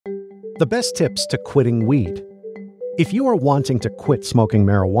The best tips to quitting weed. If you are wanting to quit smoking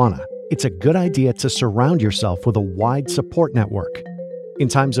marijuana, it's a good idea to surround yourself with a wide support network. In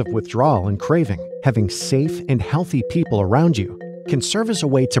times of withdrawal and craving, having safe and healthy people around you can serve as a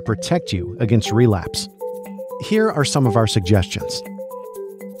way to protect you against relapse. Here are some of our suggestions.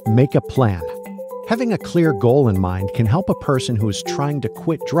 Make a plan. Having a clear goal in mind can help a person who is trying to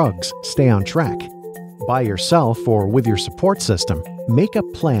quit drugs stay on track. By yourself or with your support system, make a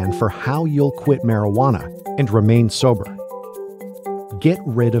plan for how you'll quit marijuana and remain sober. Get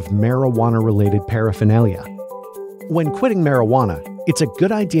rid of marijuana-related paraphernalia. When quitting marijuana, it's a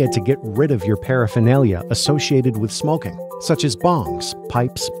good idea to get rid of your paraphernalia associated with smoking, such as bongs,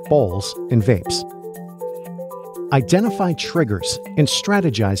 pipes, bowls, and vapes. Identify triggers and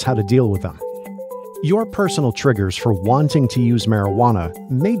strategize how to deal with them. Your personal triggers for wanting to use marijuana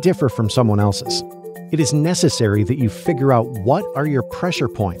may differ from someone else's. It is necessary that you figure out what are your pressure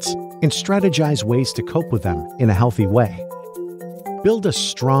points and strategize ways to cope with them in a healthy way. Build a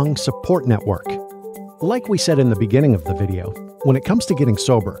strong support network. Like we said in the beginning of the video, when it comes to getting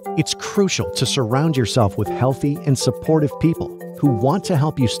sober, it's crucial to surround yourself with healthy and supportive people who want to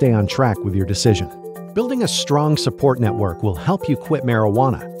help you stay on track with your decision. Building a strong support network will help you quit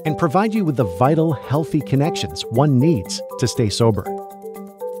marijuana and provide you with the vital, healthy connections one needs to stay sober.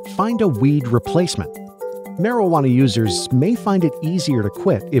 Find a weed replacement. Marijuana users may find it easier to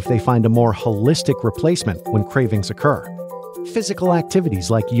quit if they find a more holistic replacement when cravings occur. Physical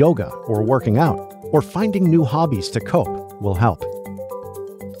activities like yoga or working out, or finding new hobbies to cope will help.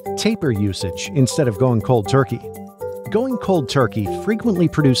 Taper usage instead of going cold turkey. Going cold turkey frequently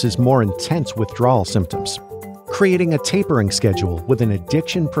produces more intense withdrawal symptoms. Creating a tapering schedule with an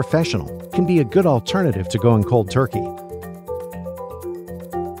addiction professional can be a good alternative to going cold turkey.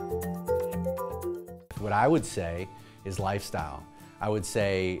 What I would say is lifestyle. I would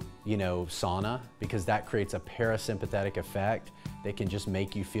say, sauna, because that creates a parasympathetic effect that can just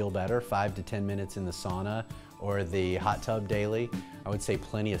make you feel better. 5 to 10 minutes in the sauna or the hot tub daily. I would say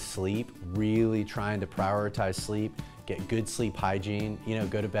plenty of sleep, really trying to prioritize sleep, get good sleep hygiene,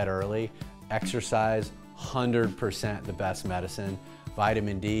 go to bed early, exercise, 100% the best medicine.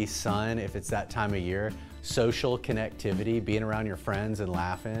 Vitamin D, sun, if it's that time of year, social connectivity, being around your friends and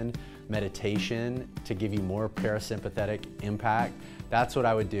laughing, meditation to give you more parasympathetic impact. That's what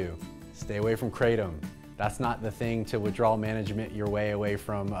I would do. Stay away from kratom. That's not the thing to withdrawal management your way away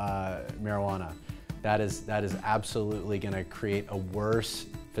from marijuana. That is absolutely gonna create a worse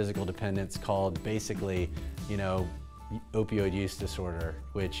physical dependence called basically, opioid use disorder,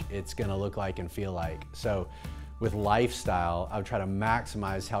 which it's gonna look like and feel like. So with lifestyle, I would try to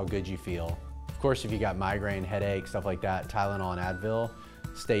maximize how good you feel. Of course, if you got migraine, headache, stuff like that, Tylenol and Advil,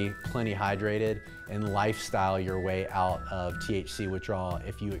 stay plenty hydrated and lifestyle your way out of THC withdrawal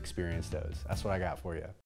if you experience those. That's what I got for you.